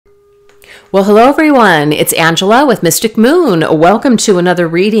Well, hello everyone. It's Angela with Mystic Moon. Welcome to another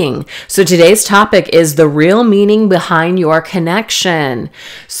reading. So today's topic is the real meaning behind your connection.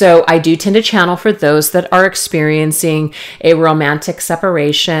 So I do tend to channel for those that are experiencing a romantic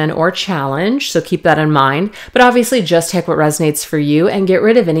separation or challenge. So keep that in mind. But obviously just take what resonates for you and get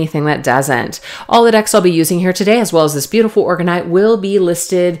rid of anything that doesn't. All the decks I'll be using here today, as well as this beautiful Organite, will be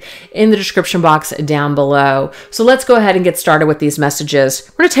listed in the description box down below. So let's go ahead and get started with these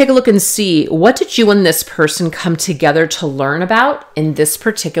messages. We're going to take a look and see, what did you and this person come together to learn about in this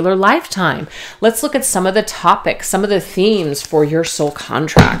particular lifetime? Let's look at some of the topics, some of the themes for your soul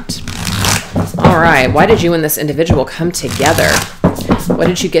contract. All right, why did you and this individual come together? What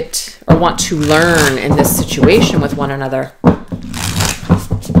did you get or want to learn in this situation with one another?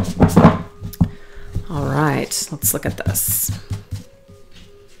 All right, let's look at this.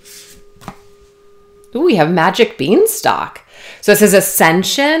 Ooh, we have Magic Beanstalk. So it says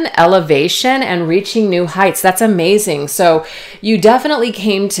ascension, elevation, and reaching new heights. That's amazing. So you definitely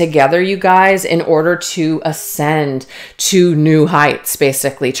came together, you guys, in order to ascend to new heights,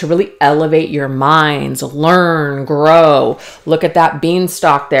 basically, to really elevate your minds, learn, grow. Look at that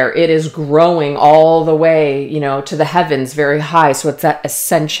beanstalk there. It is growing all the way, you know, to the heavens, very high. So it's that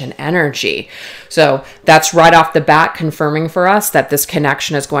ascension energy. So that's right off the bat confirming for us that this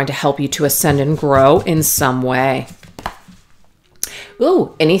connection is going to help you to ascend and grow in some way.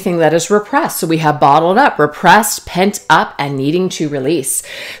 Ooh, anything that is repressed. So we have bottled up, repressed, pent up, and needing to release.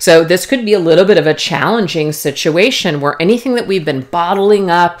 So this could be a little bit of a challenging situation where anything that we've been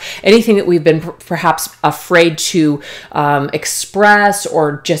bottling up, anything that we've been perhaps afraid to express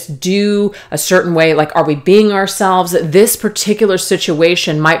or just do a certain way, like are we being ourselves? This particular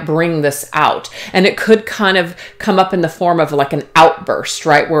situation might bring this out. And it could kind of come up in the form of like an outburst,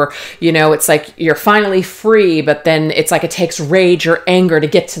 right? Where, you know, it's like you're finally free, but then it's like it takes rage or anger to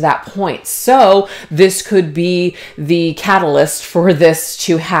get to that point. So this could be the catalyst for this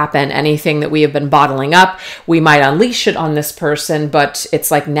to happen. Anything that we have been bottling up, we might unleash it on this person, but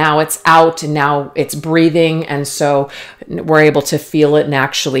it's like now it's out and now it's breathing. And so we're able to feel it and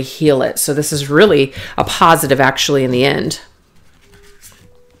actually heal it. So this is really a positive actually in the end.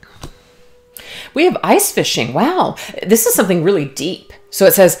 We have ice fishing. Wow. This is something really deep. So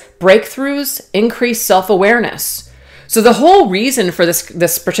it says breakthroughs, increase self-awareness. So the whole reason for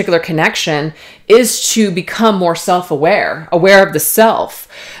this particular connection is to become more self-aware, aware of the self,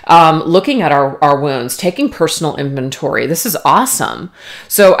 looking at our wounds, taking personal inventory. This is awesome.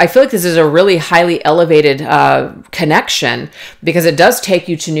 So I feel like this is a really highly elevated connection because it does take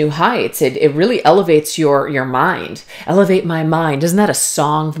you to new heights. It really elevates your mind. Elevate my mind. Isn't that a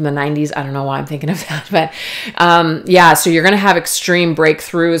song from the 90s? I don't know why I'm thinking of that, but yeah, so you're going to have extreme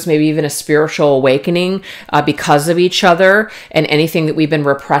breakthroughs, maybe even a spiritual awakening because of each other, and anything that we've been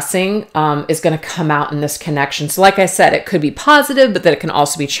repressing is going to come out in this connection. So like I said, it could be positive, but that it can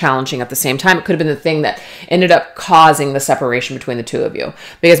also be challenging at the same time. It could have been the thing that ended up causing the separation between the two of you,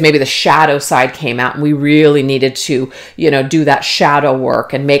 because maybe the shadow side came out and we really needed to, you know, do that shadow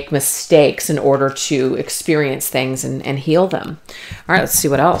work and make mistakes in order to experience things and heal them. All right, let's see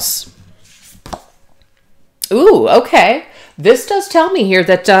what else. Ooh, okay. This does tell me here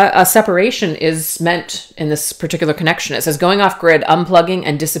that a separation is meant in this particular connection. It says going off grid, unplugging,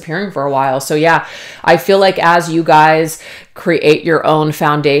 and disappearing for a while. So yeah, I feel like as you guys create your own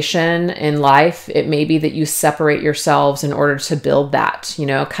foundation in life, it may be that you separate yourselves in order to build that, you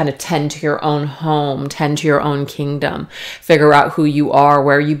know, kind of tend to your own home, tend to your own kingdom, figure out who you are,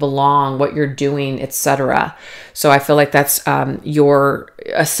 where you belong, what you're doing, etc. So I feel like that's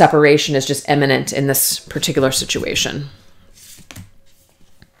a separation is just imminent in this particular situation.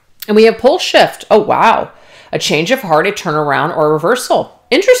 And we have pole shift. Oh, wow. A change of heart, a turnaround, or a reversal.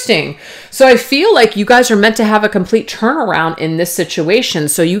 Interesting. So I feel like you guys are meant to have a complete turnaround in this situation.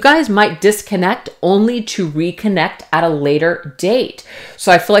 So you guys might disconnect only to reconnect at a later date.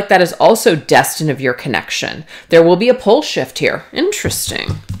 So I feel like that is also destined of your connection. There will be a pole shift here.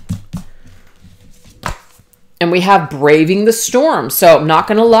 Interesting. And we have braving the storm. So I'm not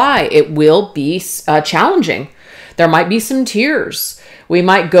going to lie, it will be challenging. There might be some tears. We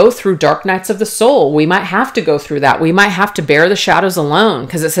might go through dark nights of the soul. We might have to go through that. We might have to bear the shadows alone,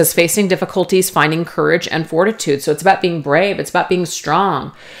 because it says facing difficulties, finding courage and fortitude. So it's about being brave. It's about being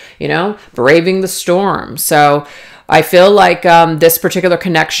strong, you know, braving the storm. So I feel like this particular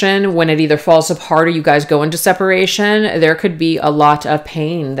connection, when it either falls apart or you guys go into separation, there could be a lot of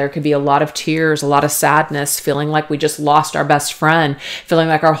pain. There could be a lot of tears, a lot of sadness, feeling like we just lost our best friend, feeling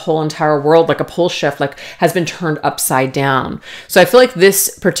like our whole entire world, like a pole shift, like has been turned upside down. So I feel like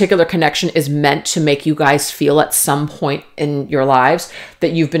this particular connection is meant to make you guys feel at some point in your lives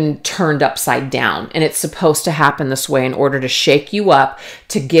that you've been turned upside down. And it's supposed to happen this way in order to shake you up,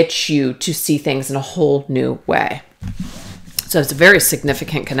 to get you to see things in a whole new way. So it's a very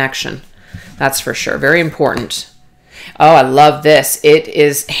significant connection. That's for sure. Very important. Oh, I love this. It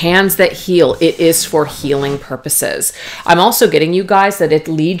is hands that heal. It is for healing purposes. I'm also getting you guys that it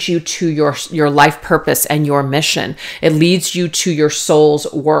leads you to your life purpose and your mission. It leads you to your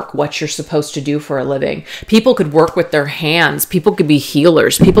soul's work, what you're supposed to do for a living. People could work with their hands. People could be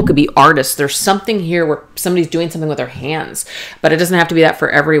healers. People could be artists. There's something here where somebody's doing something with their hands, but it doesn't have to be that for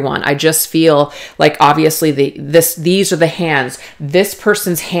everyone. I just feel like obviously these are the hands. This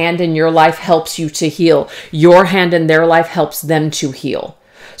person's hand in your life helps you to heal. Your hand in their life helps them to heal.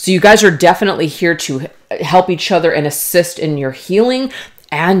 So you guys are definitely here to help each other and assist in your healing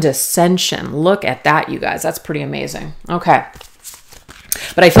and ascension. Look at that, you guys. That's pretty amazing. Okay.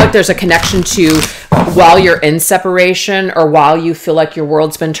 But I feel like there's a connection to while you're in separation or while you feel like your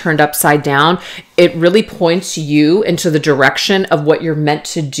world's been turned upside down, it really points you into the direction of what you're meant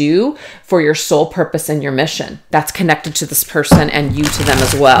to do for your soul purpose and your mission. That's connected to this person and you to them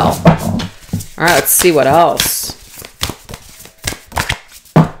as well. All right, let's see what else.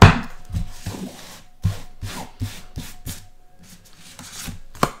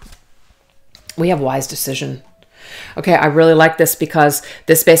 We have wise decision. Okay, I really like this because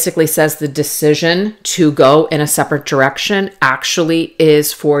this basically says the decision to go in a separate direction actually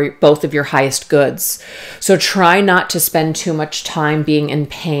is for both of your highest goods. So try not to spend too much time being in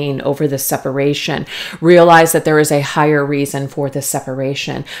pain over the separation. Realize that there is a higher reason for this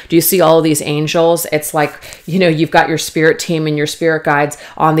separation. Do you see all of these angels? It's like, you know, you've got your spirit team and your spirit guides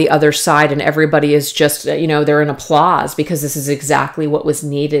on the other side and everybody is just, you know, they're in applause because this is exactly what was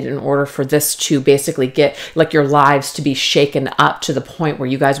needed in order for this to basically get like your lives to be shaken up to the point where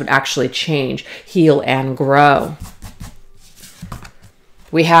you guys would actually change, heal, and grow.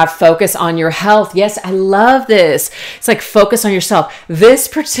 We have focus on your health. Yes, I love this. It's like focus on yourself. This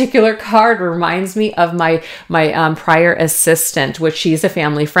particular card reminds me of my prior assistant, which she's a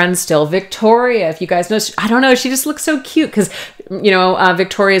family friend still, Victoria. If you guys know, I don't know, she just looks so cute because, you know,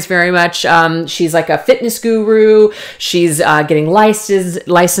 Victoria is very much, she's like a fitness guru. She's getting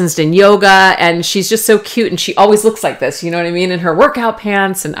licensed in yoga and she's just so cute. And she always looks like this, you know what I mean? In her workout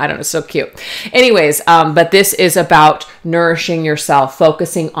pants and I don't know, so cute. Anyways, but this is about nourishing yourself, focusing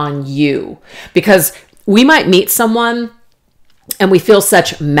on you, because we might meet someone and we feel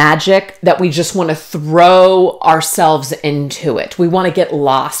such magic that we just want to throw ourselves into it. We want to get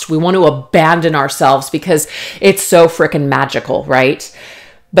lost. We want to abandon ourselves because it's so freaking magical, right?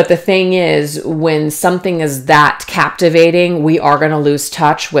 But the thing is, when something is that captivating, we are going to lose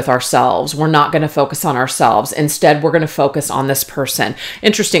touch with ourselves. We're not going to focus on ourselves. Instead, we're going to focus on this person.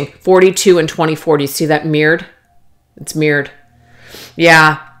 Interesting. 42 and 24. Do you see that mirrored? It's mirrored.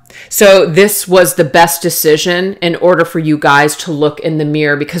 Yeah. So this was the best decision in order for you guys to look in the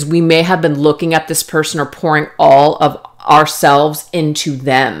mirror, because we may have been looking at this person or pouring all of ourselves into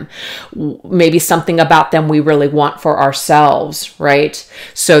them. Maybe something about them we really want for ourselves, right?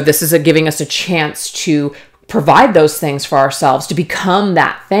 So this is giving us a chance to provide those things for ourselves, to become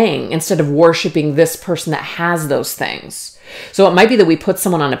that thing instead of worshiping this person that has those things. So it might be that we put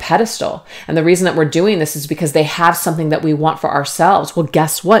someone on a pedestal. And the reason that we're doing this is because they have something that we want for ourselves. Well,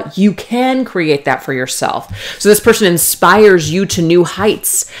 guess what? You can create that for yourself. So this person inspires you to new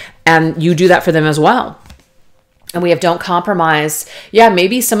heights, and you do that for them as well. And we have don't compromise. Yeah,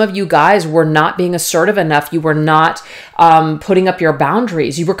 maybe some of you guys were not being assertive enough. You were not putting up your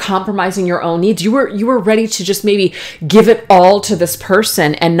boundaries. You were compromising your own needs. You were ready to just maybe give it all to this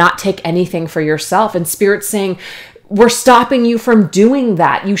person and not take anything for yourself. And Spirit's saying, we're stopping you from doing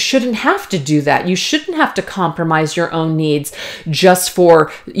that. You shouldn't have to do that. You shouldn't have to compromise your own needs just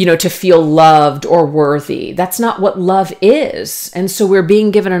for, you know, to feel loved or worthy. That's not what love is. And so we're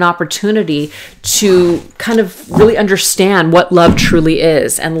being given an opportunity to kind of really understand what love truly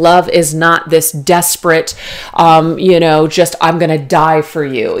is. And love is not this desperate, you know, just I'm going to die for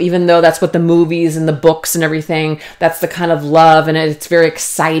you. Even though that's what the movies and the books and everything, that's the kind of love, and it's very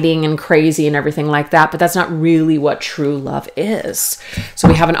exciting and crazy and everything like that. But that's not really what true love is. So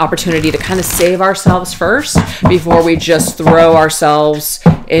we have an opportunity to kind of save ourselves first before we just throw ourselves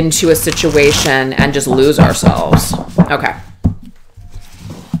into a situation and just lose ourselves. Okay.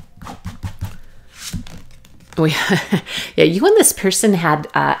 We, yeah, you and this person had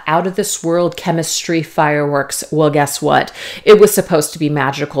out of this world chemistry fireworks. Well, guess what? It was supposed to be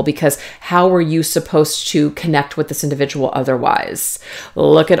magical, because how were you supposed to connect with this individual otherwise?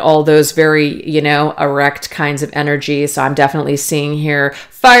 Look at all those very, you know, erect kinds of energy. So I'm definitely seeing here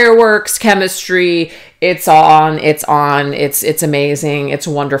fireworks, chemistry. It's it's amazing, it's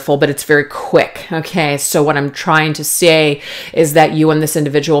wonderful, but it's very quick. Okay, so what I'm trying to say is that you and this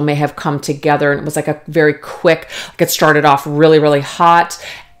individual may have come together, and it was like a very quick, like it started off really, really hot,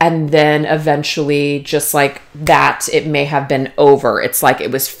 and then eventually, just like that, it may have been over. It's like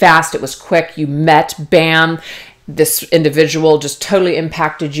it was fast, it was quick, you met, bam. This individual just totally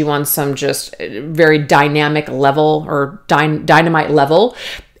impacted you on some just very dynamic level, or dynamite level.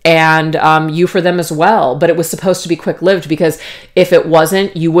 And you for them as well. But it was supposed to be quick-lived, because if it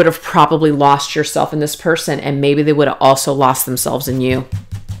wasn't, you would have probably lost yourself in this person, and maybe they would have also lost themselves in you.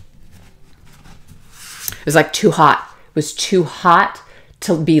 It was like too hot. It was too hot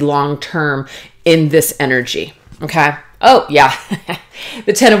to be long-term in this energy. Okay. Oh, yeah.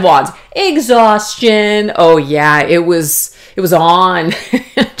 The Ten of Wands. Exhaustion. Oh, yeah. It was on.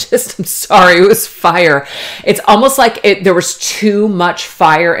 I'm sorry. It was fire. It's almost like there was too much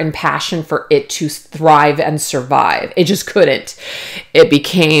fire and passion for it to thrive and survive. It just couldn't.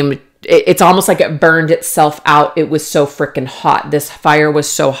 It's almost like it burned itself out. It was so freaking hot. This fire was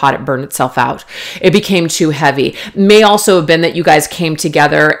so hot, it burned itself out. It became too heavy. May also have been that you guys came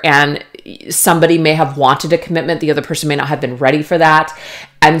together and somebody may have wanted a commitment. The other person may not have been ready for that.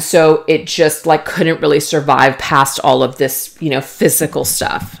 And so it just like couldn't really survive past all of this, you know, physical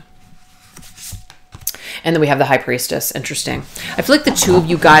stuff. And then we have the High Priestess. Interesting. I feel like the two of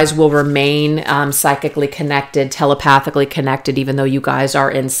you guys will remain psychically connected, telepathically connected, even though you guys are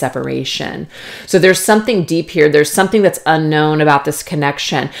in separation. So there's something deep here. There's something that's unknown about this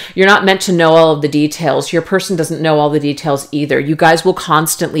connection. You're not meant to know all of the details. Your person doesn't know all the details either. You guys will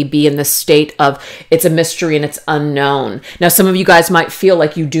constantly be in this state of it's a mystery and it's unknown. Now, some of you guys might feel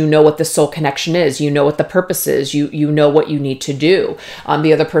like you do know what the soul connection is. You know what the purpose is. You know what you need to do.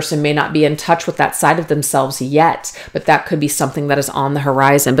 The other person may not be in touch with that side of themselves yet, but that could be something that is on the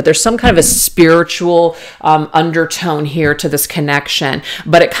horizon. But there's some kind of a spiritual undertone here to this connection,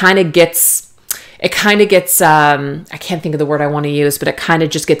 but it kind of gets I can't think of the word I want to use, but it kind of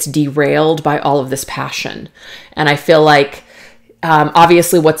just gets derailed by all of this passion. And I feel like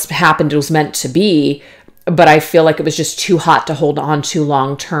obviously what's happened was meant to be, but I feel like it was just too hot to hold on to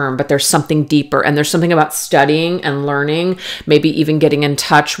long term. But there's something deeper, and there's something about studying and learning, maybe even getting in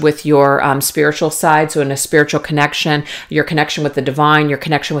touch with your spiritual side. So in a spiritual connection, your connection with the divine, your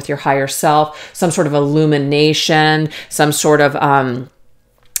connection with your higher self, some sort of illumination, some sort of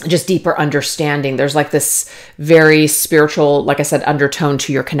just deeper understanding. There's like this very spiritual, like I said, undertone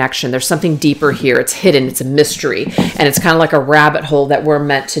to your connection. There's something deeper here. It's hidden. It's a mystery. And it's kind of like a rabbit hole that we're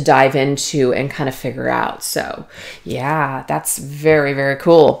meant to dive into and kind of figure out. So yeah, that's very, very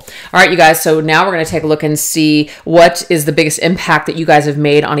cool. All right, you guys. So now we're going to take a look and see what is the biggest impact that you guys have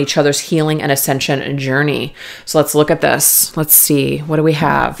made on each other's healing and ascension journey. So let's look at this. Let's see. What do we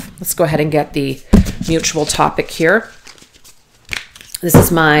have? Let's go ahead and get the mutual topic here. This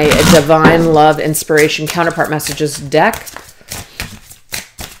is my Divine Love Inspiration Counterpart Messages deck.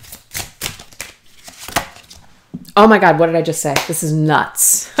 Oh my God, what did I just say? This is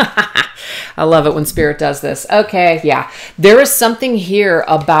nuts. I love it when Spirit does this. Okay, yeah. There is something here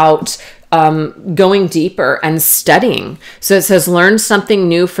about going deeper and studying. So it says, learn something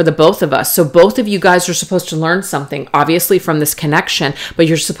new for the both of us. So both of you guys are supposed to learn something, obviously from this connection, but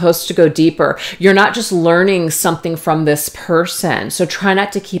you're supposed to go deeper. You're not just learning something from this person. So try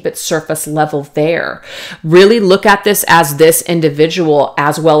not to keep it surface level there. Really look at this as this individual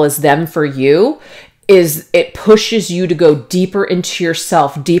as well as them for you. It pushes you to go deeper into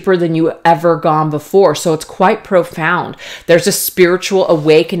yourself, deeper than you ever gone before. So it's quite profound. There's a spiritual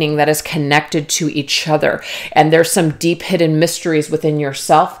awakening that is connected to each other. And there's some deep hidden mysteries within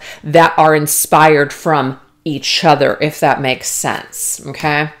yourself that are inspired from each other, if that makes sense.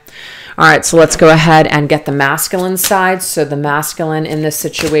 Okay. All right. So let's go ahead and get the masculine side. So the masculine in this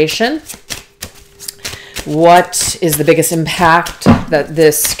situation. What is the biggest impact that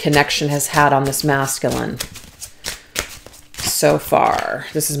this connection has had on this masculine so far?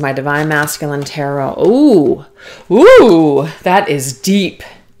 This is my Divine Masculine Tarot. Ooh, that is deep.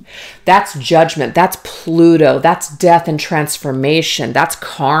 That's judgment. That's Pluto. That's death and transformation. That's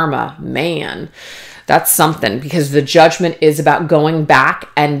karma. Man, that's something, because the judgment is about going back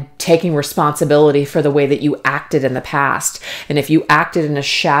and taking responsibility for the way that you acted in the past. And if you acted in a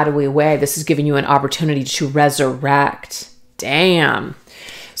shadowy way, this is giving you an opportunity to resurrect. Damn.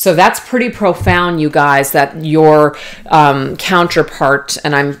 So that's pretty profound, you guys, that your counterpart,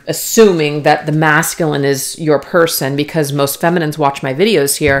 and I'm assuming that the masculine is your person because most feminines watch my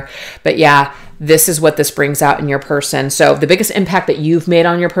videos here. But yeah, this is what this brings out in your person. So the biggest impact that you've made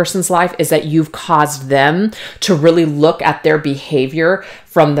on your person's life is that you've caused them to really look at their behavior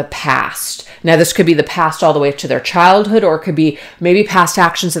from the past. Now, this could be the past all the way to their childhood, or it could be maybe past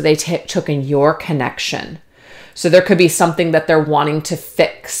actions that they took in your connection. So there could be something that they're wanting to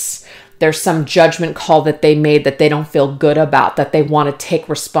fix. There's some judgment call that they made that they don't feel good about, that they want to take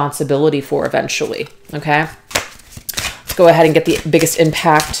responsibility for eventually. Okay? Let's go ahead and get the biggest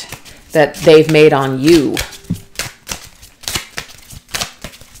impact that they've made on you.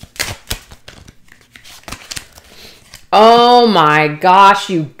 Oh my gosh,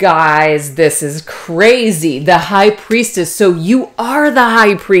 you guys, this is crazy. The High Priestess. So you are the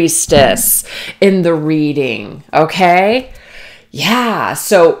High Priestess in the reading, okay? Yeah,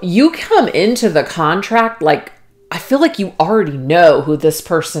 so you come into the contract like, I feel like you already know who this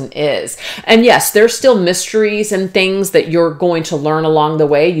person is. And yes, there's still mysteries and things that you're going to learn along the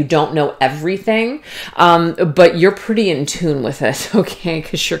way. You don't know everything, but you're pretty in tune with it, okay?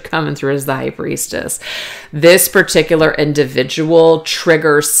 Because you're coming through as the High Priestess. This particular individual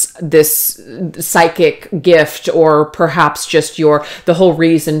triggers this psychic gift, or perhaps just the whole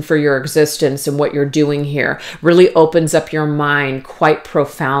reason for your existence and what you're doing here. Really opens up your mind quite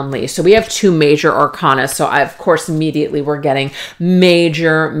profoundly. So we have two major arcana. So of course, immediately we're getting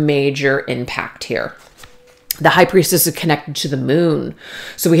major impact here. The High Priestess is connected to the moon.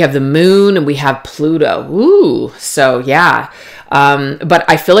 So we have the moon and we have Pluto. Ooh, so yeah. But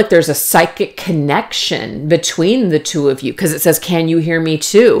I feel like there's a psychic connection between the two of you, because it says, "Can you hear me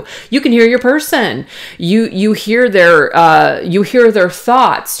too?" You can hear your person. You hear their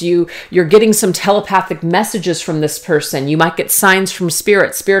thoughts. You're getting some telepathic messages from this person. You might get signs from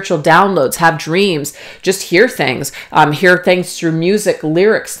spirit, spiritual downloads, have dreams, just hear things through music,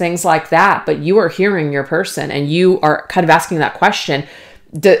 lyrics, things like that. But you are hearing your person, and you are kind of asking that question: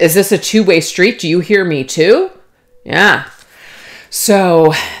 is this a two-way street? Do you hear me too? Yeah.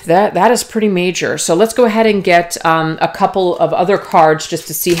 So that is pretty major. So let's go ahead and get a couple of other cards just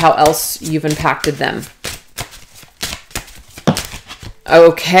to see how else you've impacted them.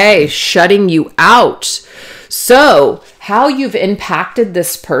 Okay, shutting you out. So how you've impacted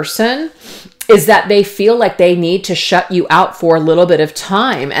this person is that they feel like they need to shut you out for a little bit of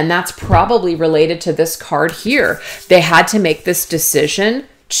time. And that's probably related to this card here. They had to make this decision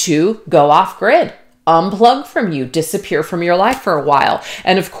to go off grid. Unplug from you, disappear from your life for a while.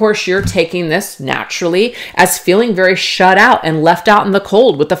 And of course, you're taking this naturally as feeling very shut out and left out in the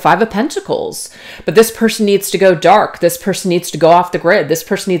cold with the Five of Pentacles. But this person needs to go dark. This person needs to go off the grid. This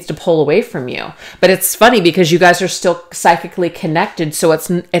person needs to pull away from you. But it's funny because you guys are still psychically connected. So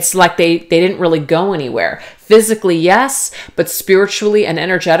it's like they didn't really go anywhere. Physically, yes, but spiritually and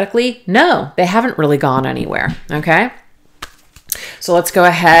energetically, no, they haven't really gone anywhere. Okay. So let's go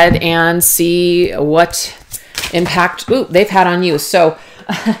ahead and see what impact they've had on you. So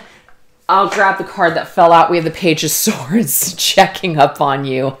I'll grab the card that fell out. We have the Page of Swords checking up on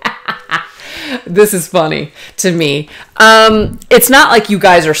you. This is funny to me. It's not like you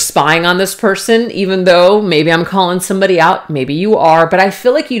guys are spying on this person, even though maybe I'm calling somebody out. Maybe you are, but I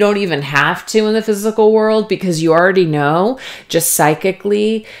feel like you don't even have to in the physical world, because you already know just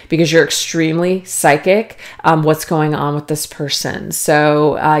psychically, because you're extremely psychic, what's going on with this person.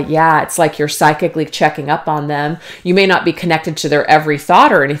 So yeah, it's like you're psychically checking up on them. You may not be connected to their every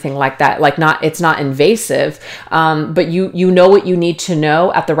thought or anything like that. Like it's not invasive, but you know what you need to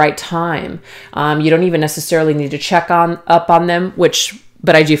know at the right time. You don't even necessarily need to check up on them,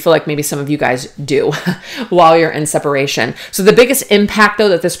 but I do feel like maybe some of you guys do while you're in separation. So the biggest impact, though,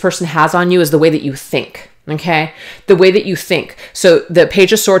 that this person has on you is the way that you think. Okay, the way that you think. So the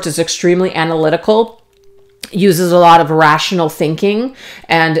Page of Swords is extremely analytical, uses a lot of rational thinking,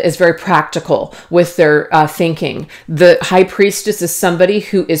 and is very practical with their thinking. The High Priestess is somebody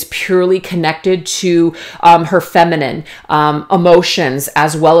who is purely connected to her feminine emotions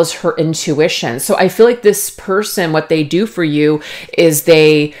as well as her intuition. So I feel like this person, what they do for you is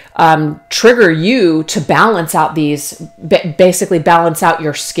they trigger you to balance out basically balance out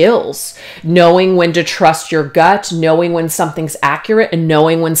your skills, knowing when to trust your gut, knowing when something's accurate, and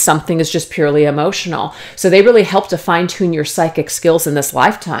knowing when something is just purely emotional. So they really help to fine-tune your psychic skills in this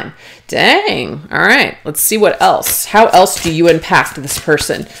lifetime. Dang. All right. Let's see what else. How else do you impact this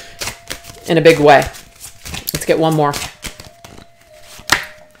person in a big way? Let's get one more.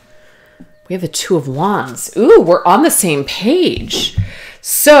 We have the Two of Wands. Ooh, we're on the same page.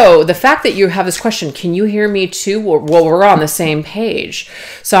 So the fact that you have this question, can you hear me too? Well, we're on the same page.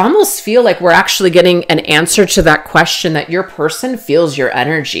 So I almost feel like we're actually getting an answer to that question, that your person feels your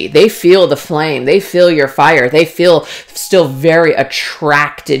energy. They feel the flame. They feel your fire. They feel still very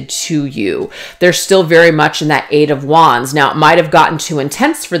attracted to you. They're still very much in that Eight of Wands. Now, it might have gotten too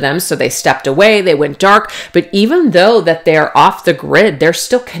intense for them, so they stepped away. They went dark. But even though that they're off the grid, they're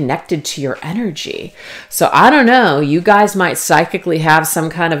still connected to your energy. So I don't know. You guys might psychically have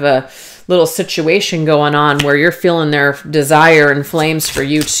some kind of a little situation going on where you're feeling their desire and flames for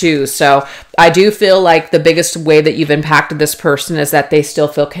you too. So I do feel like the biggest way that you've impacted this person is that they still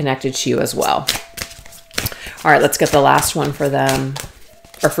feel connected to you as well. All right, let's get the last one for them,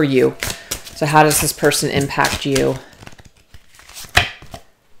 or for you. So how does this person impact you?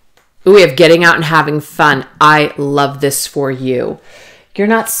 Ooh, we have getting out and having fun. I love this for you. You're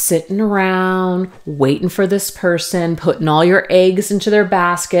not sitting around waiting for this person, putting all your eggs into their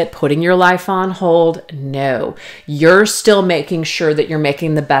basket, putting your life on hold. No, you're still making sure that you're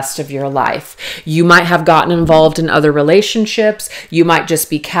making the best of your life. You might have gotten involved in other relationships. You might just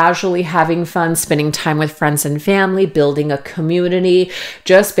be casually having fun, spending time with friends and family, building a community,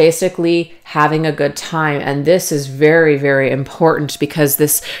 just basically having a good time. And this is very, very important because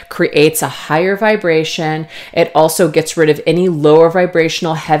this creates a higher vibration. It also gets rid of any lower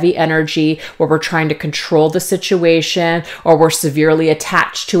vibrational heavy energy where we're trying to control the situation or we're severely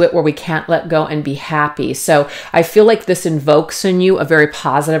attached to it where we can't let go and be happy. So I feel like this invokes in you a very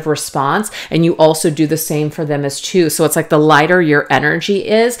positive response, and you also do the same for them as too. So it's like the lighter your energy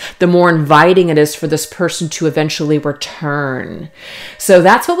is, the more inviting it is for this person to eventually return. So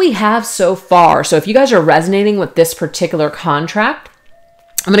that's what we have so far. So if you guys are resonating with this particular contract,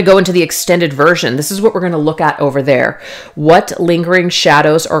 I'm going to go into the extended version. This is what we're going to look at over there. What lingering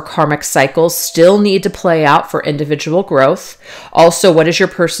shadows or karmic cycles still need to play out for individual growth? Also, what is your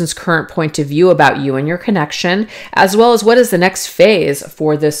person's current point of view about you and your connection? As well as what is the next phase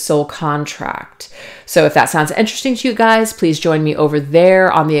for this soul contract? So if that sounds interesting to you guys, please join me over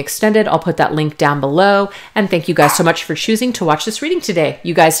there on the extended. I'll put that link down below. And thank you guys so much for choosing to watch this reading today.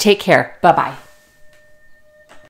 You guys take care. Bye-bye.